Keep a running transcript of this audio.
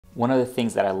One of the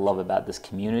things that I love about this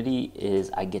community is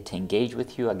I get to engage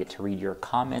with you, I get to read your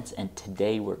comments, and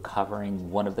today we're covering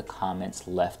one of the comments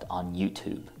left on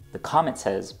YouTube. The comment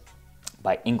says,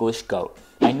 by English Goat,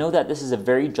 I know that this is a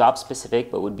very job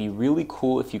specific, but would be really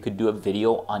cool if you could do a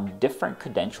video on different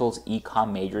credentials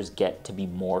econ majors get to be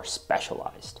more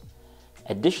specialized.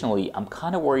 Additionally, I'm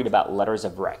kind of worried about letters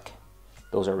of rec.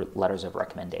 Those are letters of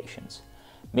recommendations.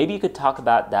 Maybe you could talk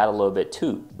about that a little bit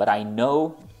too, but I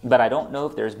don't know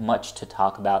if there's much to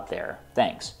talk about there.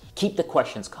 Thanks. Keep the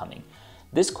questions coming.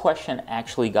 This question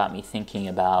actually got me thinking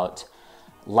about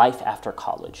life after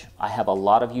college. I have a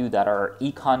lot of you that are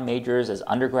econ majors as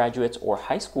undergraduates or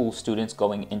high school students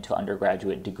going into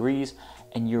undergraduate degrees,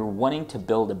 and you're wanting to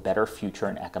build a better future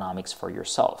in economics for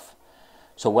yourself.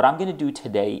 So what I'm going to do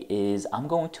today is I'm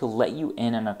going to let you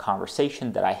in on a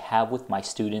conversation that I have with my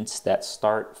students that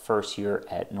start first year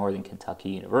at Northern Kentucky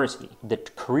University. The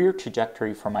career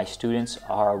trajectory for my students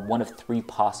are one of three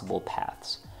possible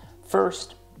paths.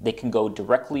 First, they can go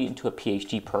directly into a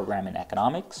PhD program in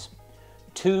economics.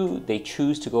 Two, they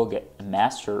choose to go get a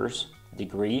master's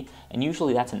degree, and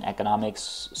usually that's in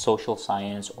economics, social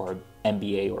science, or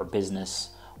MBA or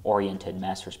business-oriented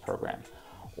master's program.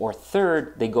 Or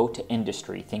third, they go to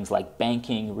industry, things like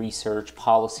banking, research,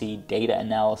 policy, data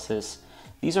analysis.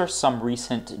 These are some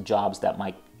recent jobs that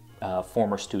my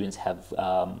former students have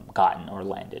gotten or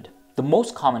landed. The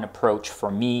most common approach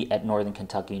for me at Northern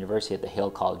Kentucky University at the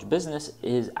Hale College of Business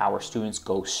is our students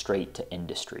go straight to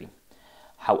industry.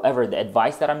 However, the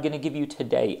advice that I'm going to give you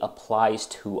today applies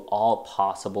to all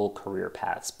possible career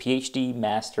paths, PhD,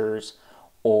 master's,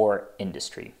 or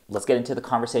industry. Let's get into the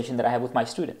conversation that I have with my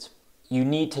students. You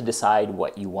need to decide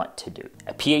what you want to do,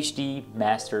 a PhD,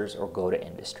 master's, or go to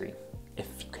industry. If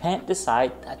you can't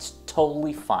decide, that's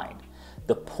totally fine.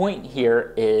 The point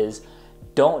here is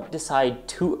don't decide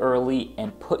too early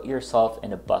and put yourself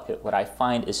in a bucket. What I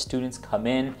find is students come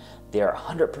in, they're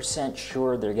 100%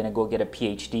 sure they're gonna go get a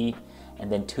PhD,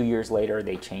 and then 2 years later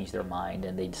they change their mind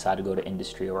and they decide to go to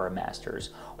industry or a master's.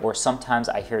 Or sometimes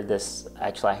I hear this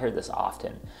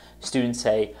often. Students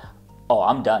say, oh,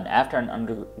 I'm done. After an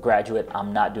undergraduate,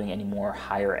 I'm not doing any more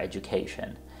higher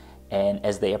education. And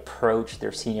as they approach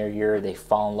their senior year, they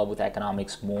fall in love with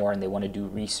economics more and they want to do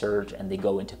research and they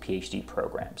go into PhD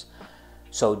programs.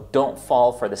 So don't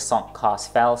fall for the sunk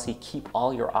cost fallacy. Keep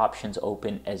all your options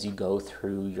open as you go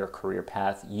through your career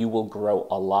path. You will grow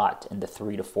a lot in the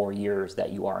 3 to 4 years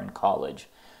that you are in college.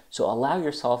 So allow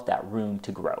yourself that room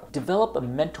to grow. Develop a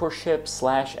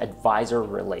mentorship/advisor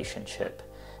relationship.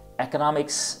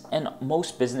 Economics and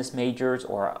most business majors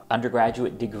or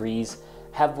undergraduate degrees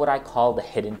have what I call the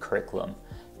hidden curriculum.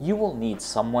 You will need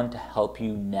someone to help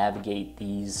you navigate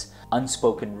these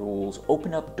unspoken rules,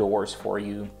 open up doors for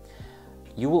you.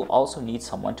 You will also need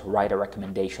someone to write a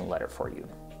recommendation letter for you.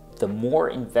 The more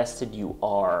invested you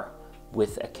are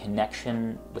with a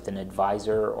connection with an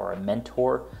advisor or a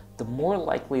mentor, the more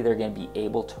likely they're going to be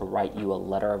able to write you a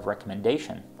letter of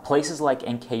recommendation. Places like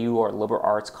NKU or liberal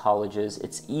arts colleges,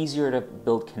 it's easier to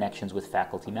build connections with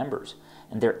faculty members,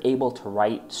 and they're able to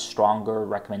write stronger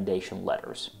recommendation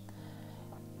letters.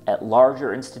 At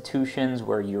larger institutions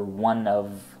where you're one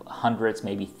of hundreds,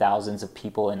 maybe thousands of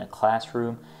people in a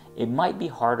classroom, it might be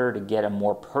harder to get a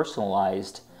more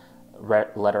personalized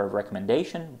letter of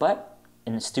recommendation, but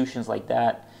in institutions like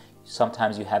that,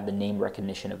 sometimes you have the name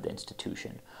recognition of the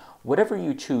institution. Whatever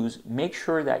you choose, make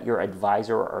sure that your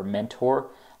advisor or mentor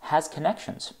has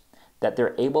connections, that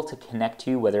they're able to connect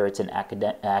you, whether it's in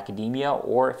academia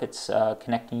or if it's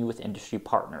connecting you with industry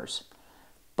partners.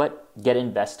 But get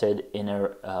invested in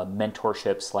a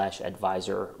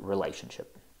mentorship/advisor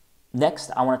relationship.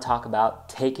 Next, I want to talk about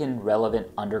taking relevant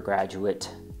undergraduate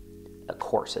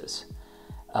courses.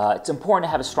 It's important to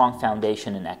have a strong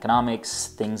foundation in economics,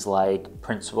 things like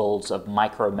principles of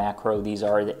micro, macro. These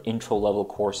are the intro level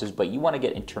courses, but you want to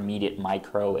get intermediate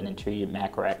micro and intermediate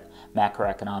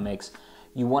macroeconomics.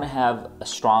 You want to have a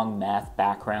strong math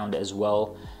background as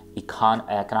well.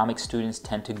 Economics students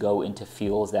tend to go into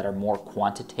fields that are more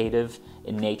quantitative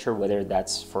in nature, whether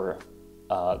that's for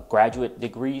graduate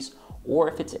degrees or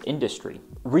if it's industry.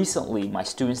 Recently, my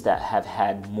students that have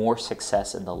had more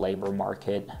success in the labor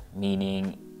market,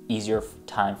 meaning easier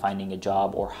time finding a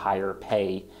job or higher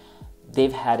pay,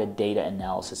 they've had a data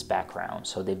analysis background.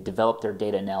 So they've developed their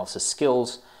data analysis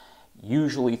skills,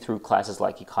 usually through classes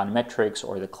like econometrics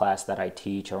or the class that I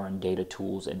teach or in data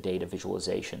tools and data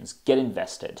visualizations. Get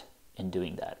invested in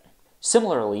doing that.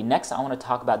 Similarly, next I want to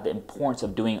talk about the importance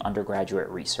of doing undergraduate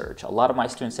research. A lot of my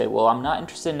students say, well, I'm not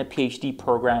interested in a PhD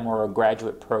program or a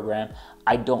graduate program.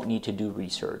 I don't need to do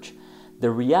research. The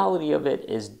reality of it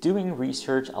is doing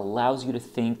research allows you to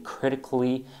think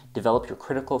critically, develop your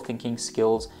critical thinking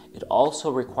skills. It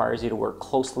also requires you to work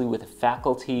closely with a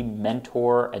faculty,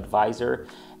 mentor, advisor,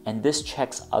 and this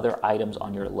checks other items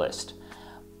on your list.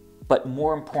 But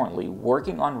more importantly,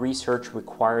 working on research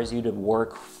requires you to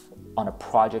work on a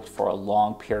project for a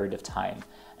long period of time.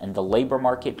 And the labor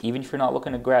market, even if you're not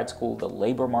looking at grad school, the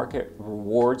labor market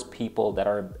rewards people that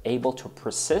are able to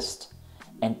persist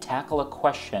and tackle a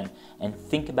question and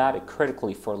think about it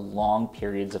critically for long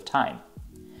periods of time.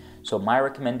 So my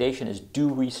recommendation is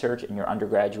do research in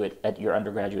at your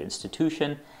undergraduate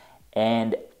institution,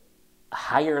 and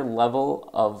higher level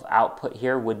of output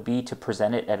here would be to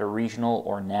present it at a regional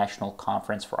or national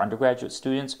conference for undergraduate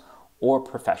students or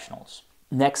professionals.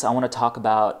 Next, I want to talk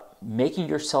about making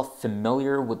yourself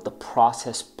familiar with the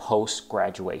process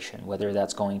post-graduation, whether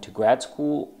that's going to grad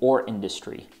school or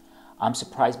industry. I'm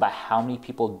surprised by how many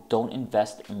people don't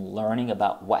invest in learning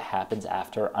about what happens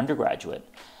after undergraduate.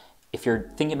 If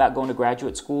you're thinking about going to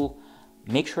graduate school,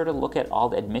 make sure to look at all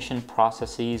the admission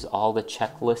processes, all the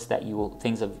checklists that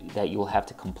you will have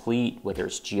to complete, whether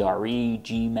it's GRE,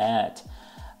 GMAT,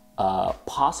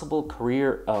 possible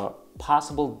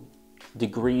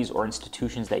degrees or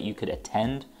institutions that you could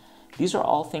attend. These are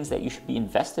all things that you should be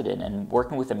invested in, and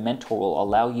working with a mentor will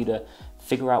allow you to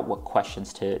figure out what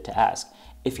questions to ask.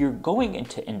 If you're going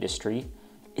into industry,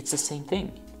 it's the same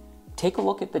thing. Take a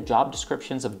look at the job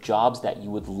descriptions of jobs that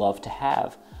you would love to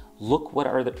have. Look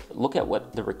at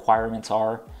what the requirements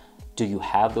are. Do you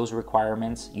have those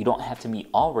requirements? You don't have to meet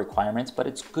all requirements, but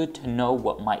it's good to know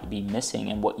what might be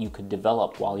missing and what you could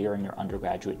develop while you're in your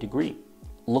undergraduate degree.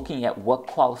 Looking at what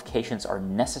qualifications are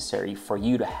necessary for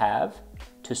you to have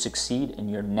to succeed in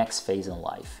your next phase in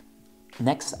life.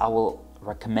 Next, I will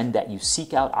recommend that you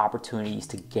seek out opportunities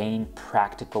to gain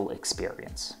practical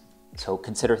experience. So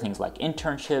consider things like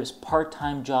internships,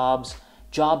 part-time jobs,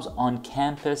 jobs on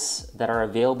campus that are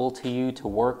available to you to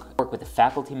work with a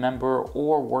faculty member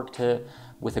or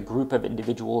with a group of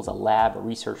individuals, a lab, a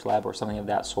research lab, or something of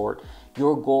that sort.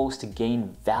 Your goal is to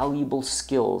gain valuable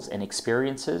skills and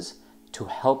experiences to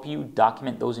help you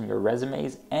document those in your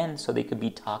resumes, and so they could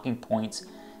be talking points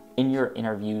in your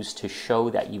interviews to show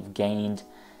that you've gained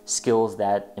skills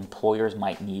that employers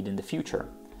might need in the future.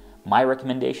 My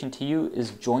recommendation to you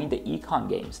is join the Econ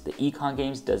Games. The Econ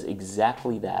Games does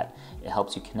exactly that. It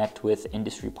helps you connect with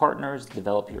industry partners,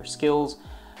 develop your skills,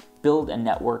 build a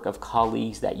network of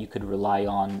colleagues that you could rely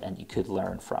on and you could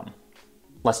learn from.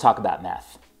 Let's talk about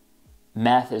math.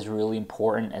 Math is really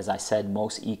important. As I said,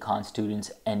 most econ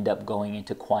students end up going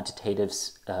into quantitative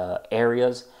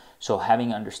areas. So having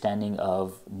an understanding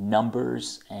of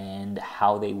numbers and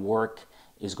how they work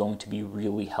is going to be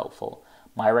really helpful.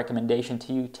 My recommendation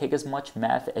to you, take as much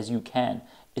math as you can,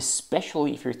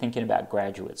 especially if you're thinking about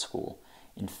graduate school.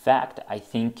 In fact, I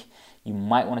think you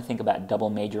might want to think about double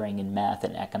majoring in math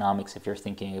and economics if you're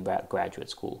thinking about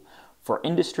graduate school. For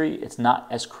industry, it's not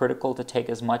as critical to take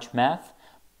as much math,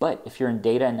 but if you're in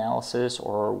data analysis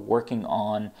or working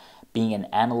on being an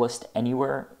analyst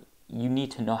anywhere, you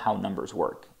need to know how numbers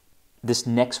work. This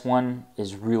next one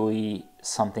is really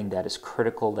something that is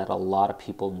critical that a lot of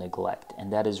people neglect,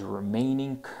 and that is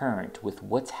remaining current with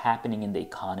what's happening in the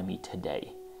economy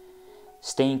today.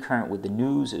 Staying current with the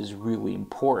news is really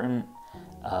important.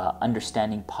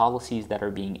 Understanding policies that are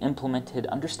being implemented,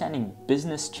 understanding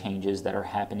business changes that are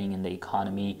happening in the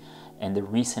economy, and the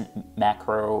recent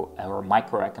macro or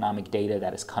microeconomic data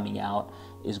that is coming out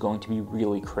is going to be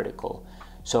really critical.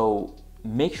 So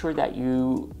make sure that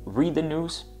you read the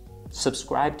news,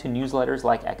 subscribe to newsletters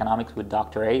like Economics with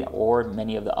Dr. A or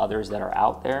many of the others that are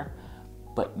out there,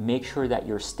 but make sure that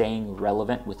you're staying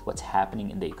relevant with what's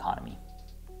happening in the economy.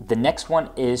 The next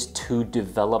one is to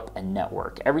develop a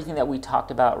network. Everything that we talked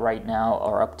about right now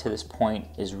or up to this point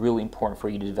is really important for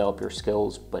you to develop your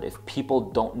skills, but if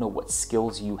people don't know what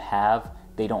skills you have,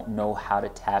 they don't know how to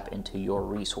tap into your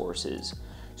resources.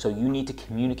 So you need to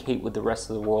communicate with the rest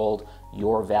of the world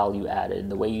your value added. And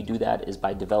the way you do that is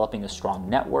by developing a strong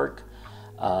network.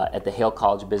 At the Hale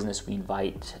College of Business, we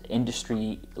invite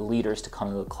industry leaders to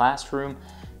come to the classroom.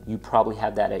 You probably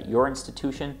have that at your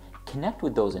institution. Connect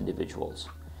with those individuals.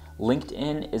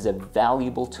 LinkedIn is a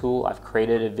valuable tool. I've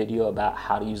created a video about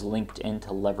how to use LinkedIn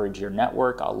to leverage your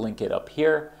network. I'll link it up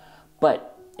here.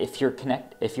 But if you're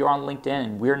on LinkedIn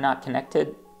and we're not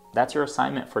connected, that's your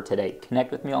assignment for today.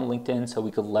 Connect with me on LinkedIn so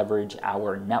we could leverage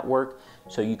our network,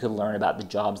 so you could learn about the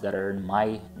jobs that are in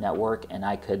my network and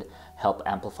I could help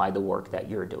amplify the work that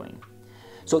you're doing.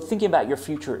 So thinking about your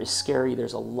future is scary.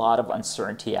 There's a lot of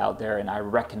uncertainty out there and I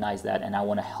recognize that and I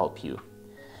want to help you.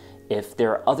 If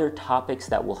there are other topics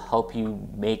that will help you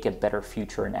make a better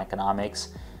future in economics,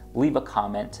 leave a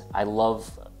comment. I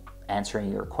love answering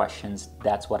your questions.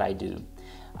 That's what I do.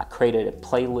 I created a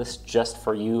playlist just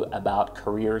for you about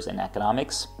careers in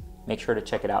economics. Make sure to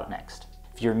check it out next.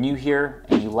 If you're new here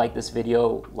and you like this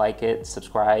video, like it,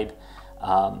 subscribe.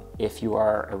 If you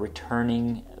are a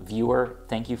returning viewer,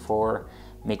 thank you for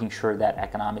making sure that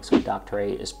Economics with Dr.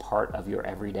 A is part of your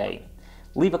everyday.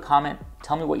 Leave a comment.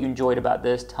 Tell me what you enjoyed about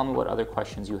this. Tell me what other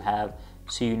questions you have.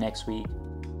 See you next week.